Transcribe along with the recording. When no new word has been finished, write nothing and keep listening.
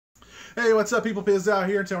Hey, what's up, people? Piz out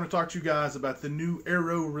here, and I want to talk to you guys about the new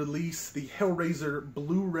Arrow release, the HELLRAISER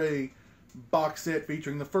Blu-ray box set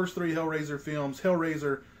featuring the first three Hellraiser films: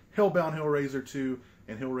 Hellraiser, Hellbound Hellraiser 2,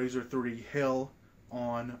 and Hellraiser 3, Hell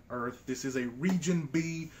on Earth. This is a Region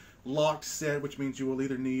B locked set, which means you will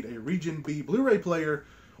either need a Region B Blu-ray player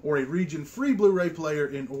or a region-free Blu-ray player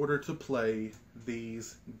in order to play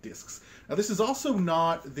these discs. Now, this is also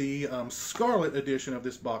not the Scarlet edition of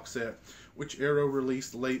this box set, which Arrow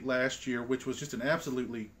released late last year, which was just an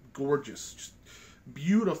absolutely gorgeous, just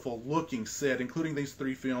beautiful looking set, including these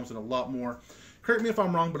three films and a lot more. Correct me if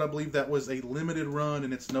I'm wrong, but I believe that was a limited run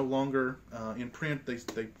and it's no longer in print. They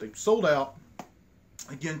sold out.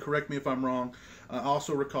 Again, correct me if I'm wrong. I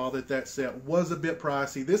also recall that that set was a bit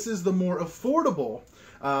pricey. This is the more affordable,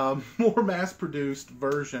 more mass-produced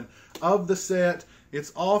version of the set.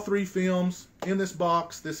 It's all three films in this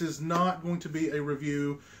box. This is not going to be a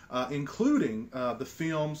review including the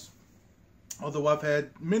films, although I've had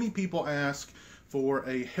many people ask for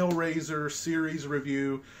a Hellraiser series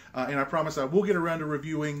review, and I promise I will get around to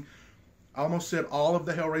reviewing, I almost said all of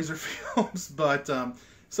the Hellraiser films, but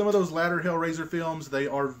some of those latter Hellraiser films, they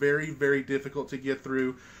are very, very difficult to get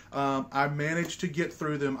through. I managed to get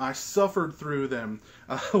through them. I suffered through them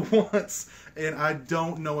once, and I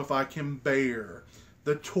don't know if I can bear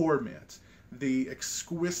the torment, the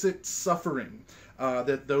exquisite suffering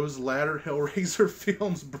that those latter Hellraiser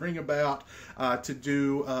films bring about to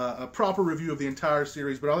do a proper review of the entire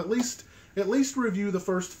series. But I'll at least review the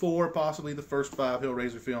first four, possibly the first five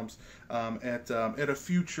Hellraiser films at a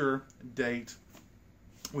future date,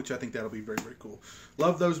 which I think that'll be very, very cool.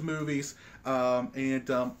 Love those movies, and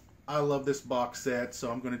I love this box set,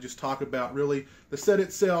 so I'm going to just talk about really the set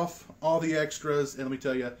itself, all the extras, and let me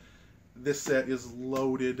tell you, this set is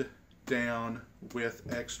loaded down with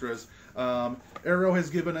extras. Arrow has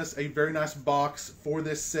given us a very nice box for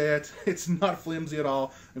this set. It's not flimsy at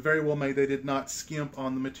all, very well made. They did not skimp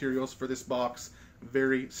on the materials for this box.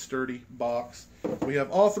 Very sturdy box. We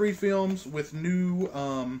have all three films with new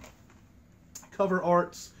cover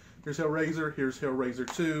arts. Here's Hellraiser, here's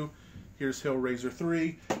Hellraiser 2, here's Hellraiser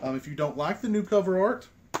 3. If you don't like the new cover art,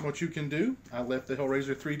 what you can do, I left the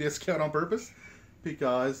Hellraiser 3 disc out on purpose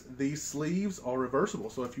because these sleeves are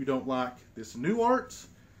reversible. So if you don't like this new art,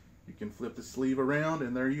 you can flip the sleeve around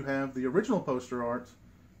and there you have the original poster art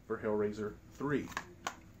for Hellraiser 3.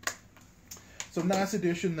 So nice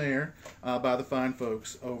addition there by the fine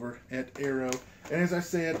folks over at Arrow. And as I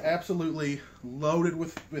said, absolutely loaded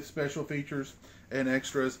with special features and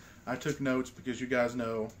extras. I took notes because you guys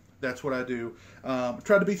know that's what I do.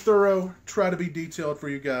 Try to be thorough, try to be detailed for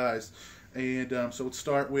you guys. And so let's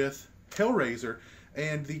start with Hellraiser.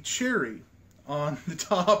 And the cherry on the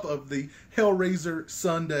top of the Hellraiser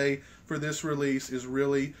sundae for this release is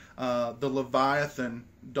really the Leviathan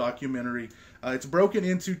documentary. It's broken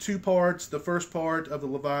into two parts. The first part of the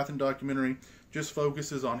Leviathan documentary just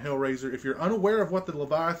focuses on Hellraiser. If you're unaware of what the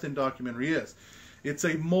Leviathan documentary is, it's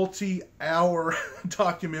a multi-hour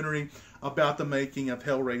documentary about the making of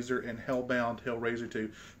Hellraiser and Hellbound Hellraiser 2.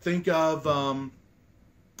 Think of,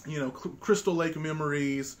 you know, Crystal Lake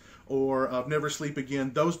Memories or of Never Sleep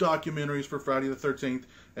Again. Those documentaries for Friday the 13th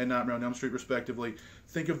and Nightmare on Elm Street, respectively.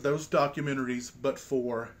 Think of those documentaries, but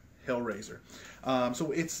for Hellraiser.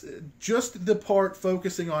 So it's just the part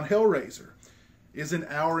focusing on Hellraiser is an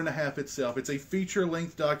hour and a half itself. It's a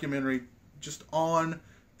feature-length documentary just on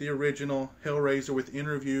the original Hellraiser with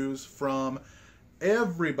interviews from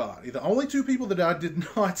everybody. The only two people that I did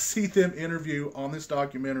not see them interview on this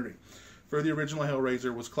documentary for the original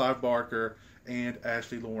Hellraiser was Clive Barker and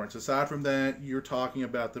Ashley Lawrence. Aside from that, you're talking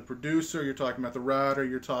about the producer, you're talking about the writer,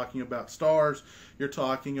 you're talking about stars, you're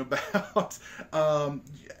talking about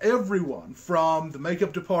everyone from the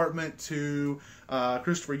makeup department to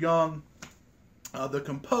Christopher Young, the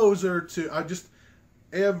composer, to just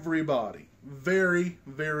everybody. Very,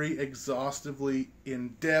 very exhaustively,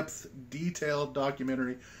 in-depth, detailed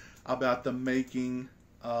documentary about the making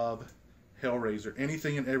of Hellraiser.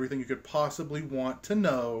 Anything and everything you could possibly want to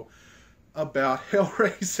know about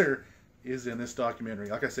Hellraiser is in this documentary.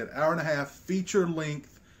 Like I said, hour and a half,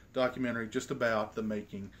 feature-length documentary just about the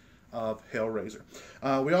making of Hellraiser.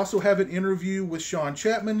 We also have an interview with Sean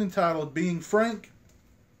Chapman entitled Being Frank.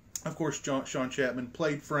 Of course, Sean Chapman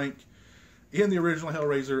played Frank in the original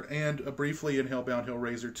Hellraiser and briefly in Hellbound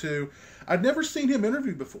Hellraiser 2. I'd never seen him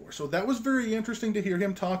interviewed before, so that was very interesting to hear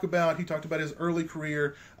him talk about. He talked about his early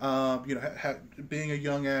career, you know, being a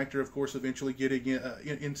young actor, of course, eventually getting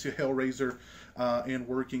into Hellraiser and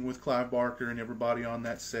working with Clive Barker and everybody on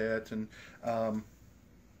that set. And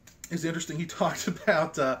is interesting. He talked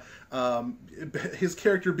about his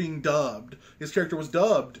character being dubbed. His character was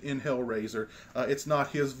dubbed in Hellraiser. It's not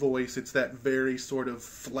his voice. It's that very sort of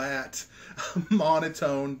flat,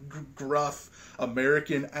 monotone, gruff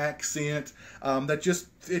American accent that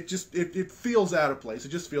it feels out of place. It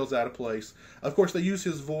just feels out of place. Of course, they use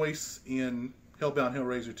his voice in Hellbound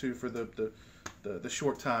Hellraiser 2 for the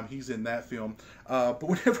short time he's in that film. But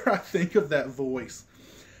whenever I think of that voice,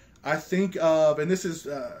 I think of, and this is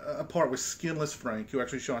a part with Skinless Frank, who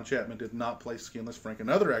actually Sean Chapman did not play Skinless Frank,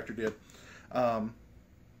 another actor did. But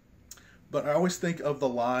I always think of the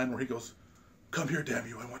line where he goes, "Come here, damn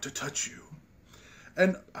you, I want to touch you."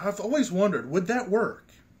 And I've always wondered, would that work?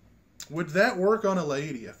 Would that work on a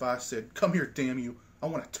lady if I said, "Come here, damn you, I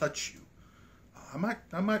want to touch you"? I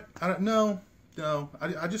don't know. No,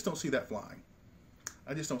 I just don't see that flying.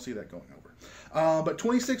 I just don't see that going over. But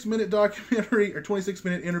 26-minute documentary, or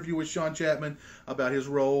 26-minute interview with Sean Chapman about his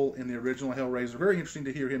role in the original Hellraiser. Very interesting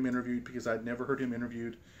to hear him interviewed, because I'd never heard him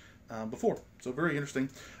interviewed before. So very interesting.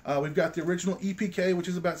 We've got the original EPK, which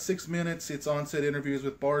is about 6 minutes. It's on-set interviews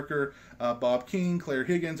with Barker, Bob King, Claire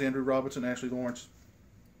Higgins, Andrew Robinson, Ashley Lawrence,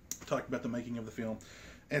 talking about the making of the film,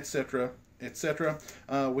 etc., etc.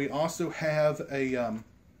 We also have a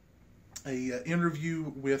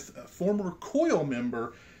interview with a former Coil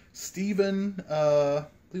member, Stephen, I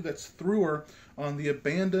believe that's Thruer, on the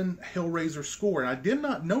abandoned Hellraiser score. And I did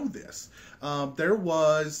not know this. There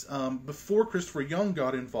was, before Christopher Young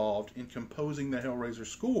got involved in composing the Hellraiser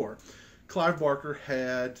score, Clive Barker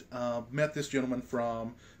had met this gentleman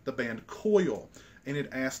from the band Coil and had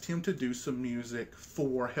asked him to do some music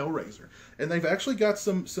for Hellraiser. And they've actually got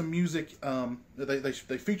some music,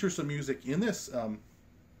 they feature some music in this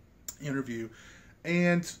interview,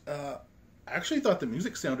 and I actually thought the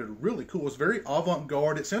music sounded really cool. It was very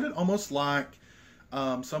avant-garde. It sounded almost like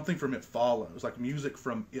something from It Follows, like music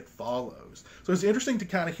from It Follows. So it's interesting to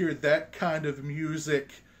kind of hear that kind of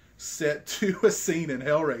music set to a scene in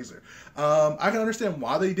Hellraiser. I can understand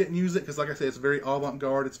why they didn't use it, because like I said, it's very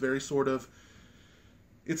avant-garde. It's very sort of,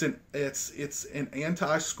 it's an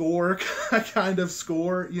anti-score kind of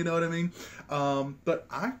score, you know what I mean? But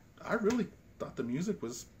I really thought the music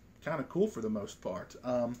was kind of cool for the most part.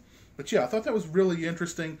 But yeah, I thought that was really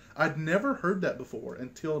interesting. I'd never heard that before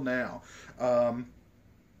until now. I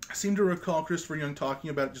seem to recall Christopher Young talking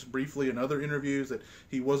about it just briefly in other interviews, that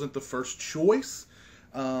he wasn't the first choice.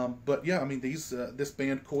 But yeah, I mean, this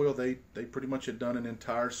band Coil, they pretty much had done an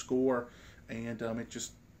entire score, and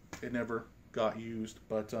it never got used.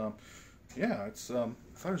 But yeah, I thought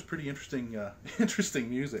it was pretty interesting, interesting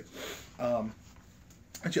music.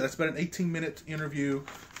 But yeah, that's about an 18-minute interview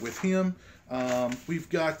with him. We've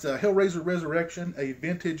got Hellraiser Resurrection, a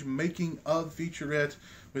vintage making of featurette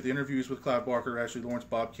with interviews with Clive Barker, Ashley Lawrence,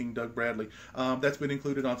 Bob King, Doug Bradley. That's been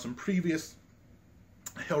included on some previous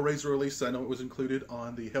Hellraiser releases. I know it was included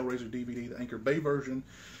on the Hellraiser DVD, the Anchor Bay version,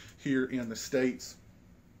 here in the States.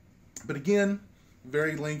 But again,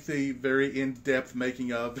 very lengthy, very in-depth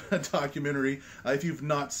making of documentary. If you've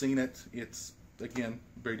not seen it, it's, again,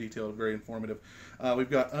 very detailed, very informative.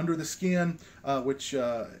 We've got Under the Skin, which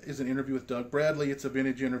is an interview with Doug Bradley. It's a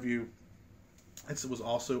vintage interview. It was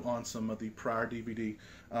also on some of the prior DVD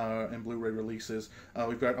and Blu-ray releases.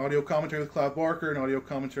 We've got audio commentary with Clive Barker, and audio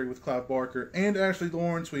commentary with Clive Barker and Ashley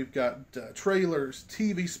Lawrence. We've got trailers,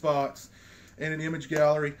 TV spots, and an image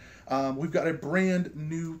gallery. We've got a brand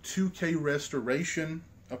new 2K restoration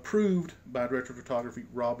approved by director of photography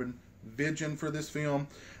Robin Vidgen for this film.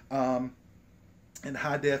 And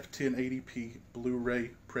high-def 1080p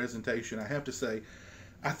Blu-ray presentation. I have to say,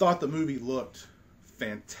 I thought the movie looked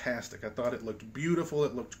fantastic. I thought it looked beautiful.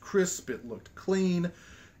 It looked crisp. It looked clean.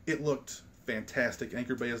 It looked fantastic.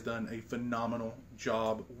 Anchor Bay has done a phenomenal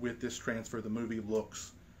job with this transfer. The movie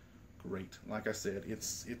looks great. Like I said,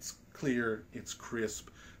 it's clear. It's crisp.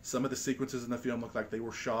 Some of the sequences in the film look like they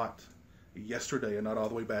were shot yesterday and not all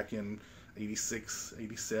the way back in 86,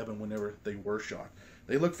 87, whenever they were shot.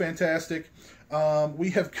 They look fantastic. We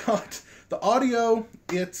have got the audio.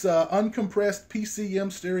 It's uncompressed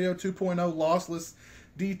PCM stereo 2.0 lossless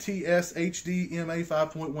DTS HD MA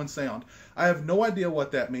 5.1 sound. I have no idea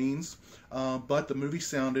what that means, but the movie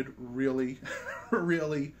sounded really,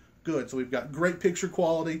 really good. So we've got great picture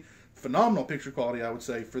quality, phenomenal picture quality, I would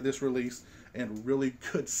say, for this release, and really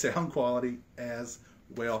good sound quality as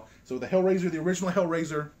well. So the Hellraiser, the original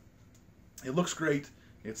Hellraiser, it looks great.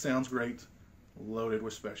 It sounds great. Loaded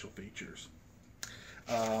with special features.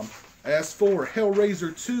 As for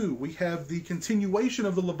Hellraiser 2, we have the continuation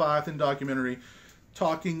of the Leviathan documentary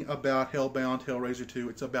talking about Hellbound Hellraiser 2.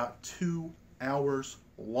 It's about 2 hours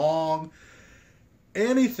long.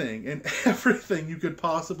 anything and everything you could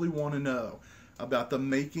possibly want to know about the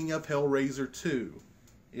making of Hellraiser 2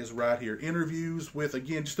 is right here. Interviews with,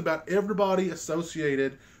 again, just about everybody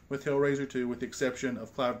associated with Hellraiser 2, with the exception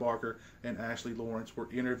of Clive Barker and Ashley Lawrence,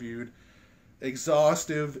 were interviewed.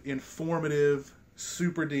 Exhaustive, informative,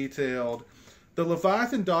 super detailed. The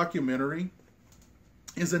Leviathan documentary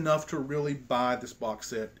is enough to really buy this box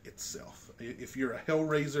set itself. If you're a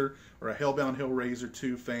Hellraiser or a Hellbound Hellraiser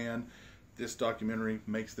 2 fan, this documentary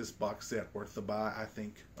makes this box set worth the buy, I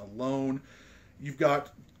think, alone. You've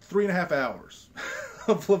got 3.5 hours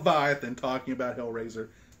of Leviathan talking about Hellraiser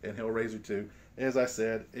and Hellraiser 2. As I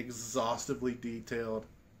said, exhaustively detailed,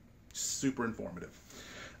 super informative.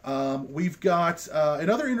 We've got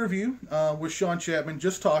another interview with Sean Chapman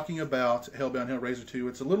just talking about Hellbound Hellraiser 2.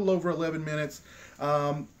 It's a little over 11 minutes.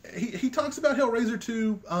 He talks about Hellraiser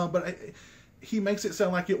 2, but he makes it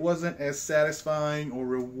sound like it wasn't as satisfying or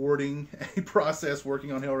rewarding a process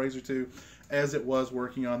working on Hellraiser 2 as it was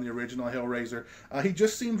working on the original Hellraiser. He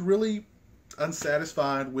just seemed really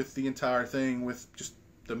unsatisfied with the entire thing, with just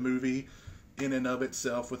the movie in and of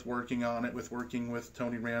itself, with working on it, with working with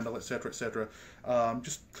Tony Randall, etc., etc.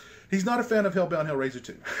 He's not a fan of Hellbound Hellraiser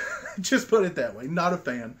 2. Just put it that way. Not a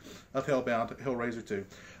fan of Hellbound Hellraiser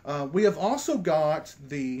 2. We have also got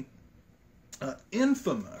the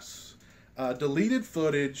infamous deleted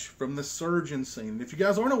footage from the surgeon scene. If you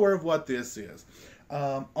guys aren't aware of what this is,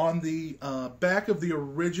 on the back of the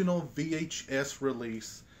original VHS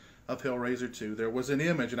release of Hellraiser 2, there was an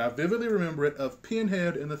image, and I vividly remember it, of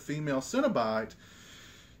Pinhead and the female Cenobite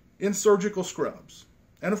in surgical scrubs.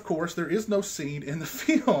 And of course, there is no scene in the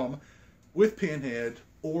film with Pinhead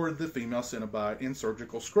or the female Cenobite in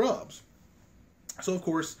surgical scrubs. So of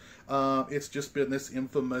course, it's just been this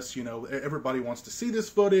infamous, everybody wants to see this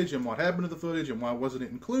footage, and what happened to the footage, and why wasn't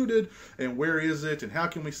it included, and where is it, and how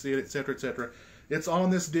can we see it, etc., etc. It's on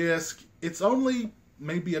this disc. It's only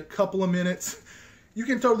maybe a couple of minutes. You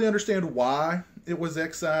can totally understand why it was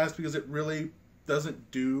excised, because it really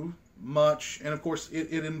doesn't do much. And of course,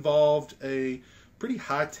 it involved a pretty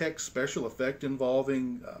high-tech special effect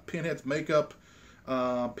involving Pinhead's makeup,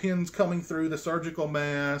 pins coming through the surgical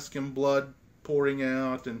mask, and blood pouring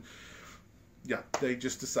out. And yeah, they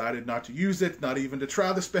just decided not to use it, not even to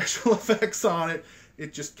try the special effects on it.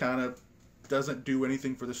 It just kind of doesn't do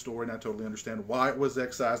anything for the story, and I totally understand why it was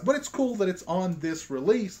excised. But it's cool that it's on this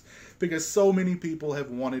release, because so many people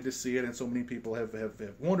have wanted to see it, and so many people have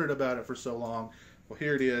wondered about it for so long. Well,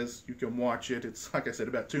 here it is. You can watch it. It's, like I said,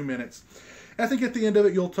 about 2 minutes. And I think at the end of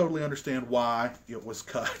it, you'll totally understand why it was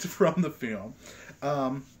cut from the film.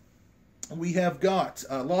 We have got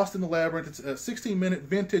Lost in the Labyrinth. It's a 16-minute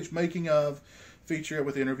vintage making of feature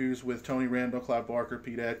with interviews with Tony Randall, Clive Barker,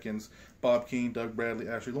 Pete Atkins, Bob Keane, Doug Bradley,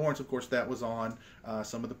 Ashley Lawrence. Of course, that was on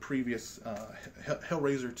some of the previous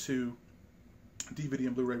Hellraiser 2 DVD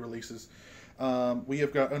and Blu-ray releases. We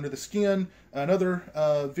have got Under the Skin, another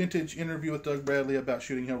vintage interview with Doug Bradley about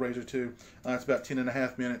shooting Hellraiser 2. It's about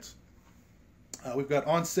 10.5 minutes. We've got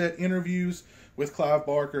on-set interviews with Clive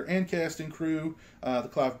Barker and cast and crew. The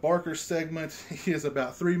Clive Barker segment is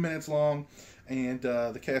about 3 minutes long, and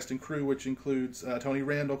the cast and crew, which includes Tony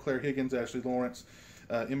Randall, Claire Higgins, Ashley Lawrence,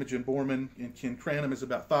 Imogen Borman, and Ken Cranham, is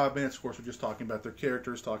about 5 minutes. Of course, we're just talking about their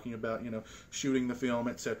characters, talking about, shooting the film,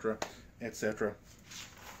 etc., etc.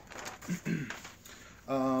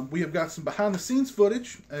 We have got some behind-the-scenes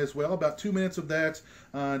footage as well, about 2 minutes of that,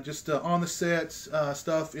 just on the set,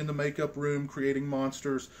 stuff in the makeup room, creating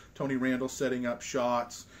monsters, Tony Randall setting up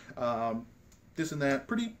shots, this and that.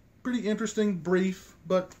 Pretty interesting, brief,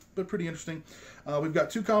 but pretty interesting. We've got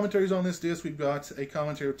 2 commentaries on this disc. We've got a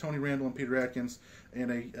commentary with Tony Randall and Peter Atkins,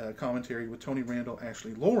 and a commentary with Tony Randall,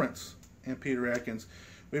 Ashley Lawrence, and Peter Atkins.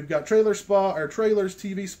 We've got trailers,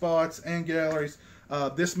 TV spots, and galleries.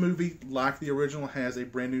 This movie, like the original, has a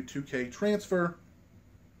brand new 2K transfer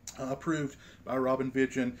approved by Robin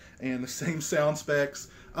Vidgen, and the same sound specs.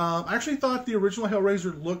 I actually thought the original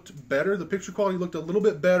Hellraiser looked better. The picture quality looked a little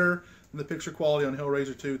bit better than the picture quality on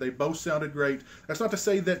Hellraiser 2. They both sounded great. That's not to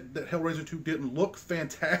say that Hellraiser 2 didn't look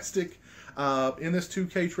fantastic in this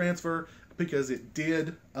 2K transfer, because it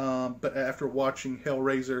did. But after watching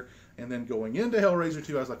Hellraiser and then going into Hellraiser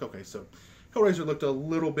 2, I was like, okay, so Hellraiser looked a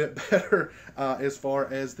little bit better as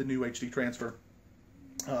far as the new HD transfer.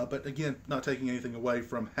 But again, not taking anything away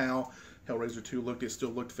from how Hellraiser 2 looked. It still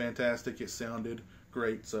looked fantastic. It sounded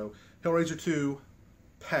great. So Hellraiser 2,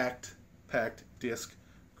 packed disc,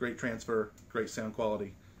 great transfer, great sound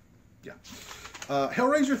quality. Yeah.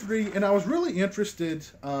 Hellraiser 3, and I was really interested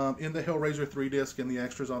in the Hellraiser 3 disc and the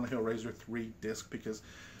extras on the Hellraiser 3 disc, because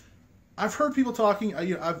I've heard people talking.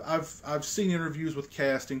 I've seen interviews with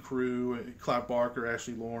cast and crew: Clive Barker,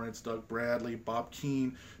 Ashley Lawrence, Doug Bradley, Bob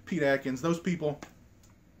Keane, Pete Atkins. Those people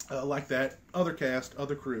like that. Other cast,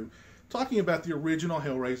 other crew, talking about the original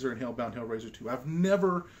Hellraiser and Hellbound Hellraiser 2. I've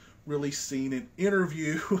never really seen an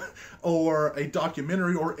interview or a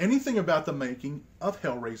documentary or anything about the making of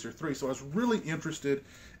Hellraiser 3. So I was really interested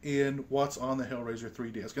in what's on the Hellraiser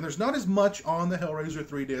 3 disc. And there's not as much on the Hellraiser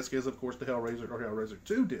 3 disc as, of course, the Hellraiser or Hellraiser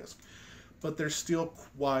 2 disc. But there's still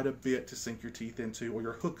quite a bit to sink your teeth into or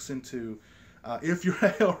your hooks into if you're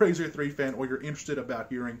a Hellraiser 3 fan or you're interested about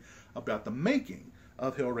hearing about the making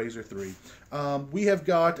of Hellraiser 3. We have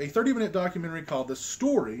got a 30-minute documentary called The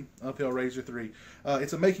Story of Hellraiser 3.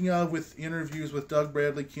 It's a making of with interviews with Doug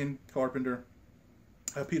Bradley, Ken Carpenter,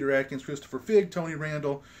 Peter Atkins, Christopher Figg, Tony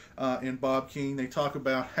Randall, and Bob Keane. They talk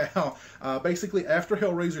about how basically after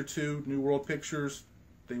Hellraiser 2, New World Pictures,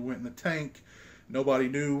 they went in the tank. Nobody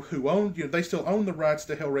knew who owned, they still own the rights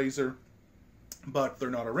to Hellraiser, but they're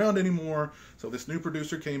not around anymore. So this new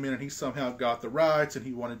producer came in and he somehow got the rights and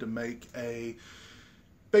he wanted to make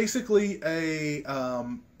basically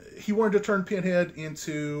he wanted to turn Pinhead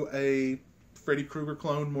into a Freddy Krueger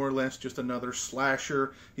clone, more or less, just another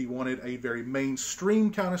slasher. He wanted a very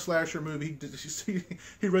mainstream kind of slasher movie.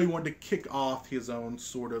 He really wanted to kick off his own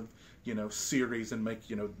sort of, series and make,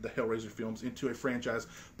 the Hellraiser films into a franchise,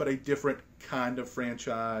 but a different kind of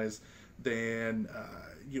franchise than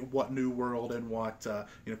what New World and what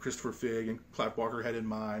Christopher Figg and Clive Barker had in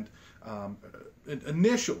mind.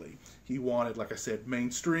 Initially, he wanted, like I said,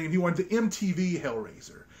 mainstream. He wanted the MTV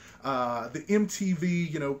Hellraiser, the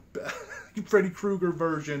MTV, Freddy Krueger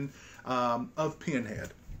version of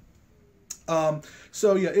Pinhead.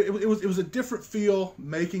 So yeah, it was a different feel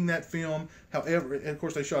making that film. However, and of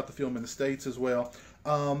course they shot the film in the States as well.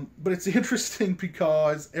 But it's interesting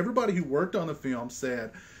because everybody who worked on the film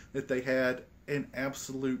said that they had an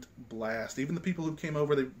absolute blast. Even the people who came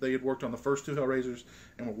over, they had worked on the first two Hellraisers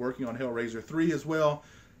and were working on Hellraiser 3 as well.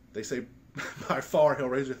 They say by far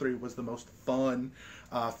Hellraiser 3 was the most fun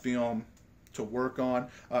film to work on.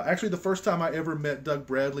 Actually, the first time I ever met Doug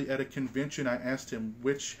Bradley at a convention, I asked him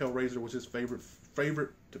which Hellraiser was his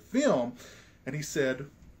favorite to film, and he said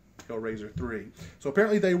Hellraiser 3. So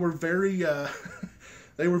apparently they were very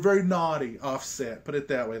they were very naughty off set, put it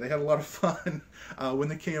that way. They had a lot of fun when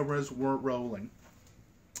the cameras weren't rolling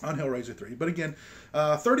on Hellraiser 3. But again,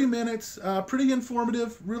 30 minutes, pretty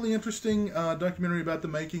informative, really interesting documentary about the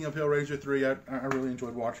making of Hellraiser 3. I really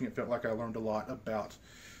enjoyed watching it. Felt like I learned a lot about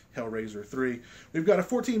Hellraiser 3. We've got a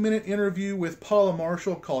 14-minute interview with Paula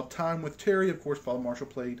Marshall called Time with Terry. Of course, Paula Marshall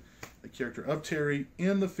played the character of Terry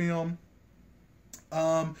in the film.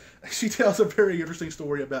 She tells a very interesting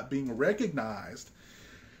story about being recognized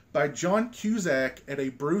by John Cusack at a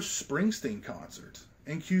Bruce Springsteen concert.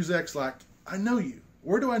 And Cusack's like, I know you.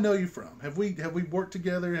 Where do I know you from? Have we worked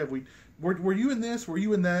together? Were you in this? Were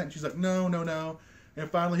you in that? And she's like, no.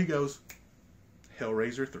 And finally he goes,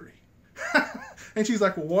 Hellraiser 3. And she's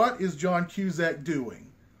like, what is John Cusack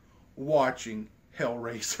doing watching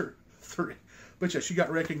Hellraiser 3? But yeah, she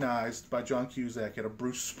got recognized by John Cusack at a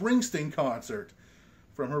Bruce Springsteen concert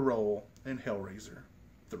from her role in Hellraiser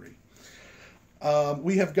 3.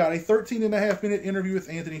 We have got a 13.5-minute interview with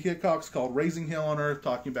Anthony Hickox called Raising Hell on Earth,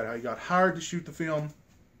 talking about how he got hired to shoot the film,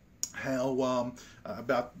 how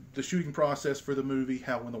about the shooting process for the movie,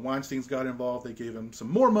 how when the Weinsteins got involved, they gave him some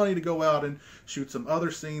more money to go out and shoot some other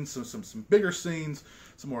scenes, some bigger scenes,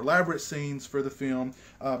 some more elaborate scenes for the film.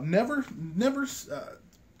 Never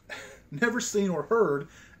seen or heard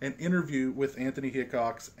an interview with Anthony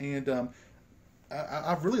Hickox, and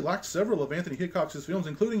I've really liked several of Anthony Hickox's films,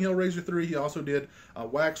 including Hellraiser 3. He also did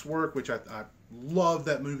Waxwork, which I love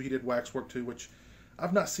that movie. He did Waxwork 2, which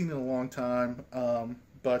I've not seen in a long time.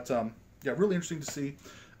 Yeah, really interesting to see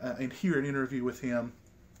and hear an interview with him.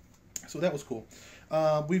 So that was cool.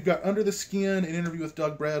 We've got Under the Skin, an interview with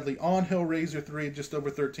Doug Bradley on Hellraiser 3, just over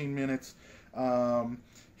 13 minutes.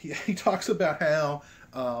 He talks about how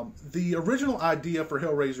the original idea for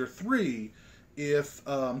Hellraiser 3, if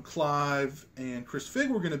Clive and Chris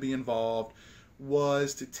Figg were going to be involved,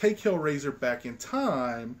 was to take Hellraiser back in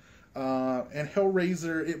time, and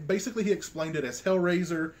Hellraiser, basically he explained it as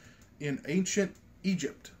Hellraiser in ancient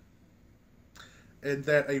Egypt, and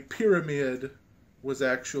that a pyramid was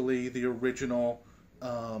actually the original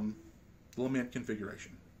lament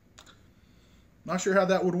configuration. Not sure how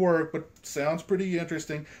that would work, but sounds pretty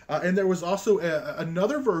interesting. And there was also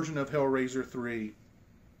another version of Hellraiser 3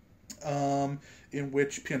 in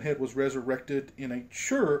which Pinhead was resurrected in a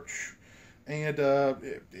church and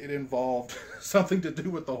it involved something to do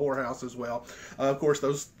with the whorehouse as well. Of course,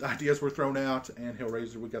 those ideas were thrown out, and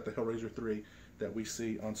Hellraiser, we got the Hellraiser 3 that we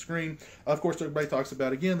see on screen. Of course, everybody talks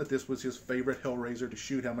about, again, that this was his favorite Hellraiser to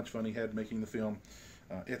shoot, how much fun he had making the film,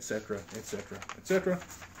 etc., etc., etc.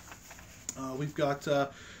 We've got the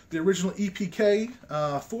original EPK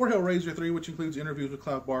for Hellraiser 3, which includes interviews with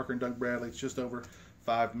Clive Barker and Doug Bradley. It's just over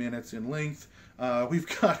 5 minutes in length. We've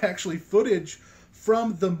got actually footage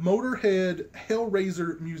from the Motorhead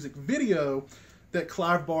Hellraiser music video that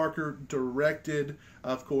Clive Barker directed,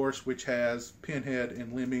 of course, which has Pinhead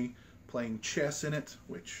and Lemmy playing chess in it,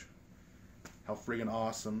 which, how friggin'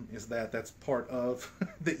 awesome is that? That's part of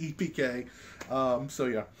the EPK. So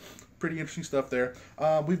yeah, pretty interesting stuff there.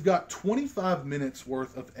 We've got 25 minutes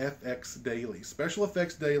worth of FX dailies. Special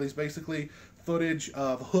effects dailies, basically footage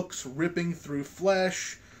of hooks ripping through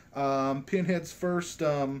flesh, Pinhead's first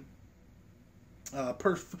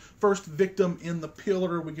victim in the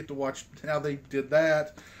pillar. We get to watch how they did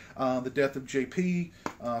that. The death of JP,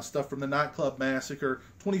 stuff from the nightclub massacre.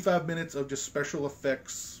 25 minutes of just special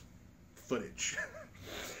effects footage.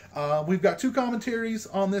 We've got 2 commentaries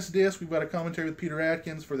on this disc. We've got a commentary with Peter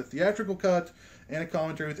Atkins for the theatrical cut, and a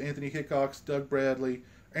commentary with Anthony Hickox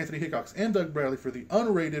and Doug Bradley for the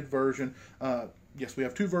unrated version. Yes, we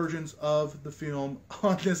have 2 versions of the film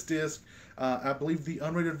on this disc. I believe the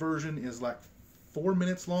unrated version is like 4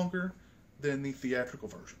 minutes longer than the theatrical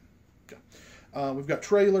version. Okay. We've got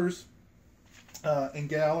trailers and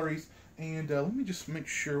galleries, and let me just make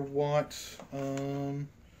sure what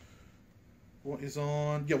is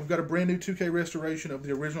on. Yeah, we've got a brand new 2K restoration of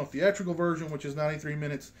the original theatrical version, which is 93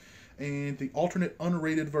 minutes, and the alternate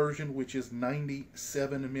unrated version, which is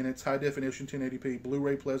 97 minutes, high definition 1080p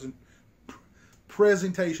Blu-ray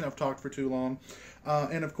presentation. I've talked for too long,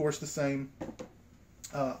 and of course the same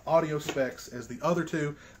audio specs as the other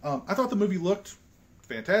 2. I thought the movie looked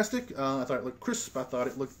fantastic. I thought it looked crisp. I thought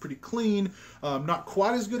it looked pretty clean. Not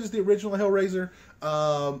quite as good as the original Hellraiser,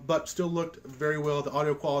 but still looked very well. The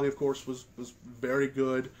audio quality, of course, was very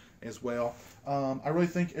good as well. I really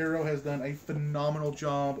think Arrow has done a phenomenal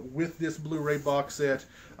job with this Blu-ray box set.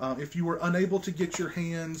 If you were unable to get your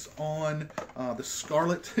hands on the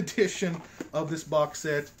Scarlet edition of this box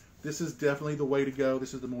set, this is definitely the way to go.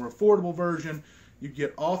 This is the more affordable version. You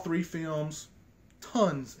get all 3 films,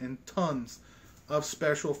 tons and tons of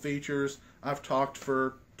special features. I've talked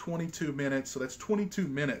for 22 minutes, so that's 22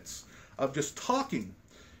 minutes of just talking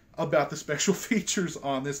about the special features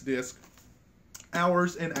on this disc.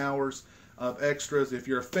 Hours and hours of extras. If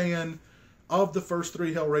you're a fan of the first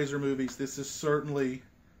 3 Hellraiser movies, this is certainly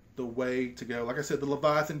the way to go. Like I said, the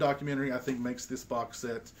Leviathan documentary, I think, makes this box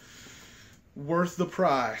set worth the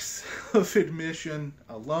price of admission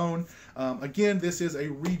alone. Again, this is a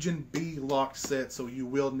Region B locked set, so you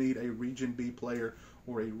will need a Region B player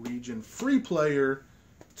or a Region Free player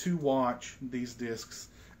to watch these discs.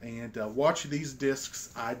 And watch these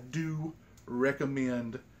discs. I do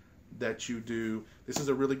recommend that you do. This is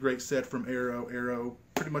a really great set from Arrow. Arrow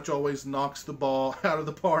pretty much always knocks the ball out of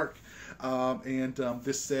the park, and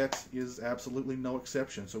this set is absolutely no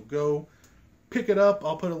exception. So go pick it up.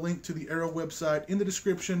 I'll put a link to the Arrow website in the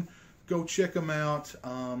description. Go check them out.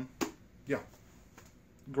 Yeah,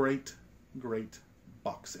 great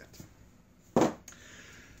box set.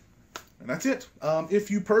 And that's it. If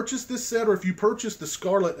you purchase this set, or if you purchase the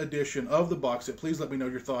Scarlet edition of the box set, please let me know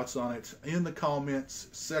your thoughts on it in the comments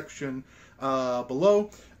section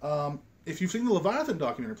below. If you've seen the Leviathan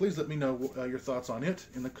documentary, please let me know your thoughts on it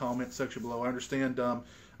in the comment section below. I understand,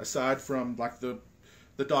 aside from like the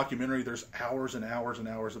documentary, there's hours and hours and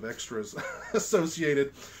hours of extras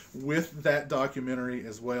associated with that documentary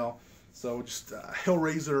as well. So just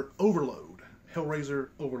Hellraiser overload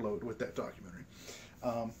with that documentary.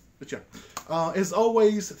 But yeah, as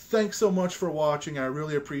always, thanks so much for watching. I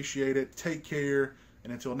really appreciate it. Take care,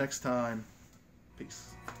 and until next time,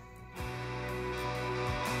 peace.